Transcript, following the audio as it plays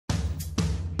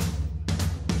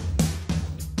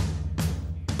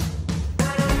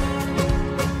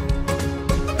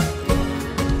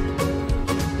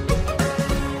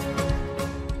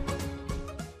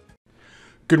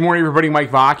Good morning, everybody.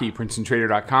 Mike Vacchi,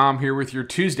 Princetontrader.com, here with your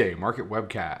Tuesday market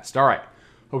webcast. All right.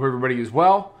 Hope everybody is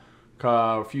well.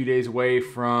 A few days away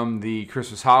from the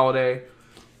Christmas holiday.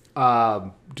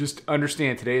 Just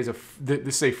understand today is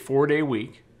this is a 4-day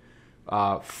week.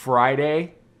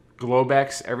 Friday,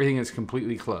 Globex, everything is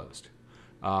completely closed.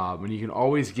 And you can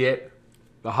always get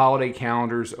the holiday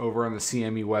calendars over on the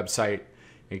CME website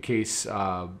in case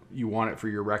you want it for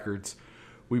your records.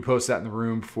 We post that in the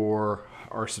room for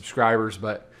our subscribers,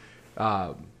 but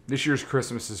this year's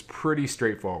Christmas is pretty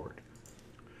straightforward.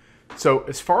 So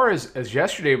as far as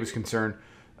yesterday was concerned,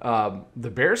 the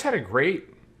Bears had a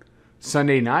great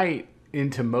Sunday night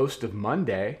into most of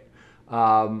Monday.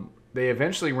 They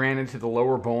eventually ran into the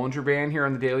lower Bollinger Band here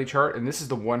on the daily chart, and this is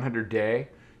the 100-day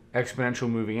exponential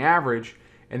moving average,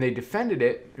 and they defended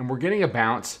it, and we're getting a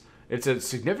bounce. It's a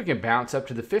significant bounce up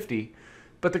to the 50.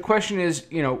 But the question is,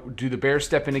 do the Bears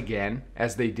step in again,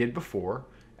 as they did before,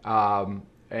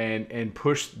 and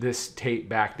push this tape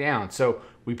back down? So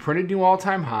we printed new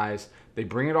all-time highs. They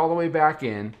bring it all the way back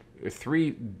in,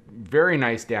 3 very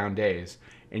nice down days,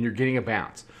 and you're getting a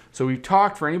bounce. So we've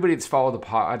talked, for anybody that's followed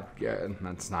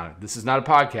the this is not a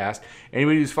podcast.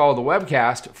 Anybody who's followed the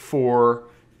webcast for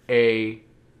a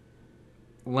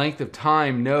length of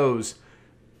time knows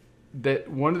that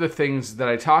one of the things that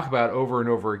I talk about over and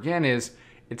over again is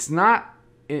it's not,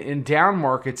 in down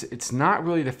markets, it's not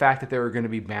really the fact that there are going to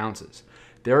be bounces.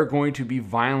 There are going to be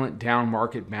violent down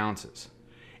market bounces.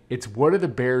 It's what do the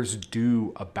Bears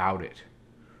do about it?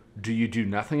 Do you do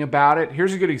nothing about it?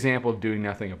 Here's a good example of doing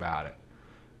nothing about it.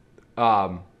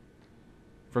 From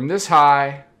this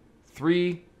high,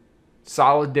 3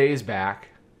 solid days back,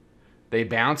 they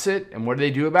bounce it, and what do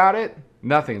they do about it?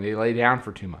 Nothing. They lay down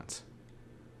for 2 months.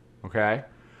 Okay?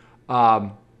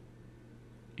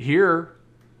 Here,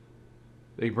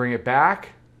 they bring it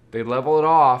back, they level it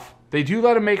off. They do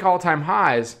let them make all-time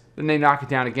highs, then they knock it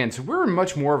down again. So we're in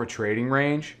much more of a trading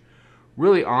range,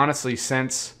 really honestly,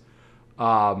 since,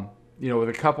 with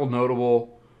a couple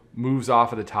notable moves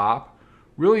off of the top,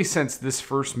 really since this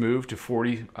first move to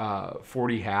 40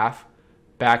 half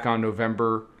back on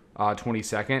November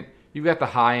 22nd. You've got the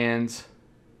high ends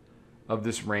of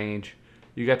this range.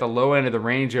 You got the low end of the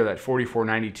range there, that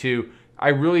 44.92. I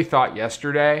really thought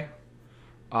yesterday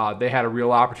they had a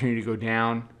real opportunity to go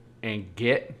down and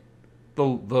get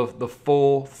the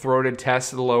full-throated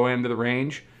test of the low end of the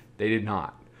range. They did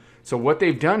not. So what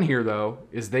they've done here, though,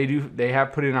 is they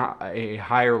have put in a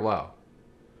higher low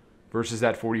versus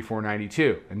that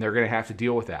 44.92, and they're going to have to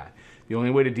deal with that. The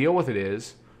only way to deal with it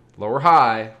is lower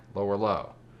high, lower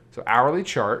low. So hourly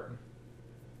chart.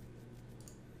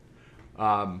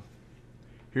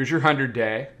 Here's your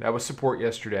 100-day. That was support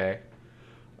yesterday.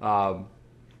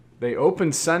 They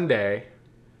opened Sunday.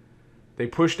 They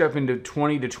pushed up into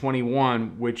 20 to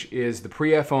 21, which is the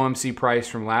pre-FOMC price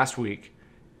from last week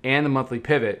and the monthly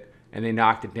pivot, and they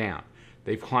knocked it down.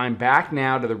 They've climbed back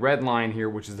now to the red line here,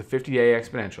 which is the 50-day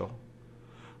exponential.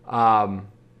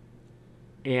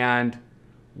 And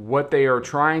what they are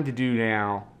trying to do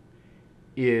now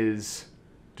is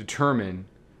determine,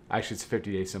 actually it's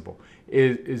 50-day simple,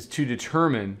 is to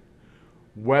determine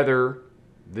whether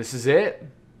this is it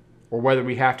or whether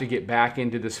we have to get back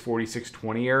into this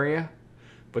 46.20 area.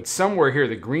 But somewhere here,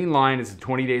 the green line is the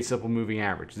 20-day simple moving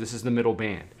average. This is the middle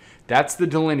band. That's the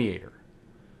delineator.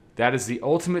 That is the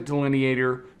ultimate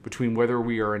delineator between whether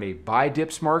we are in a buy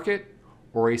dips market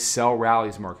or a sell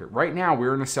rallies market. Right now,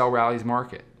 we're in a sell rallies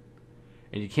market.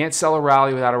 And you can't sell a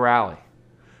rally without a rally.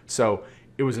 So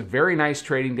it was a very nice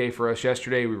trading day for us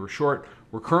yesterday. We were short.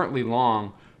 We're currently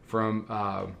long from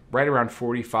right around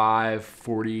 45,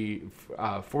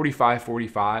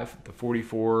 45, the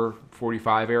 44,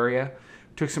 45 area.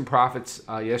 Took some profits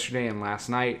yesterday and last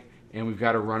night, and we've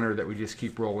got a runner that we just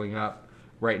keep rolling up.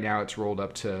 Right now it's rolled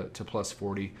up to plus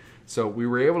 40. So we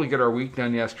were able to get our week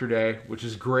done yesterday, which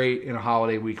is great in a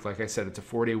holiday week. Like I said, it's a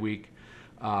 4-day week.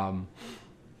 And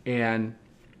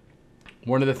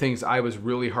one of the things I was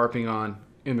really harping on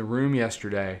in the room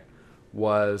yesterday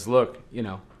was, look,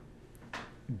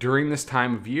 during this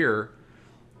time of year,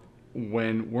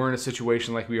 when we're in a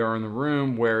situation like we are in the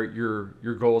room where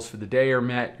your goals for the day are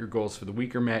met, your goals for the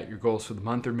week are met, your goals for the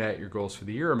month are met, your goals for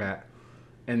the year are met,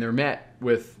 and they're met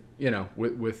with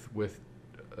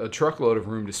a truckload of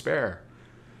room to spare.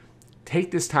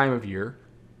 Take this time of year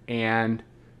and,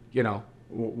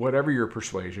 whatever your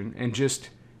persuasion, and just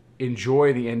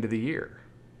enjoy the end of the year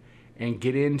and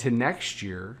get into next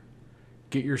year,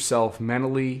 get yourself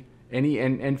mentally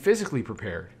and physically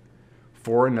prepared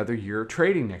for another year of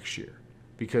trading next year.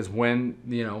 Because when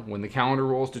the calendar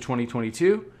rolls to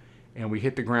 2022 and we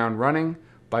hit the ground running,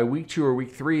 by week 2 or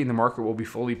week 3, the market will be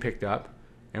fully picked up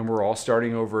and we're all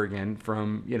starting over again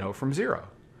from zero.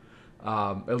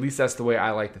 At least that's the way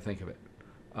I like to think of it.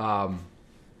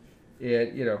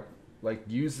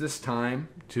 Use this time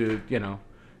to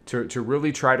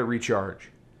really try to recharge.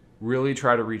 Really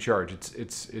try to recharge.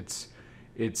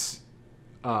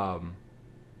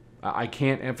 I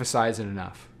can't emphasize it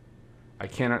enough. I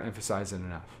cannot emphasize it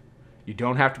enough. You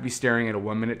don't have to be staring at a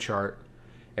 1-minute chart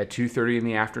at 2:30 in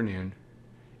the afternoon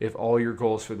if all your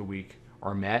goals for the week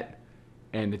are met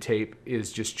and the tape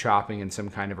is just chopping in some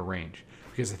kind of a range.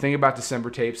 Because the thing about December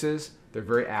tapes is they're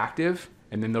very active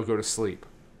and then they'll go to sleep.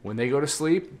 When they go to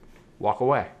sleep, walk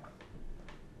away.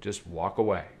 Just walk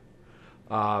away.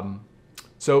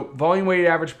 So volume weighted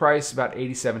average price about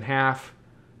 87.5.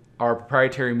 Our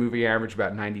proprietary moving average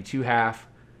about 92.5.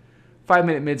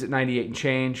 5-minute mids at 98 and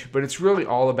change. But it's really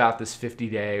all about this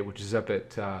 50-day, which is up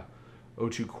at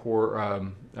 02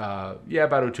 quarter.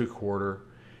 About 02 quarter.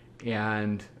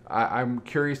 And I'm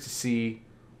curious to see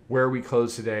where we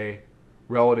close today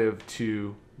relative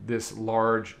to this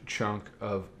large chunk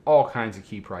of all kinds of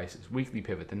key prices. Weekly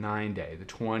pivot, the 9-day, the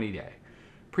 20-day,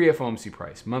 pre-FOMC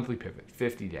price, monthly pivot,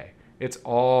 50-day. It's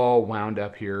all wound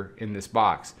up here in this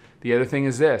box. The other thing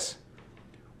is this.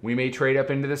 We may trade up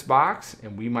into this box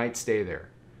and we might stay there.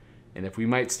 And if we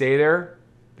might stay there,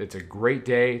 that's a great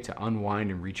day to unwind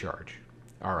and recharge.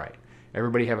 All right.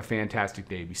 Everybody have a fantastic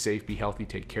day. Be safe, be healthy,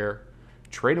 take care.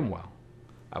 Trade them well.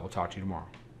 I will talk to you tomorrow.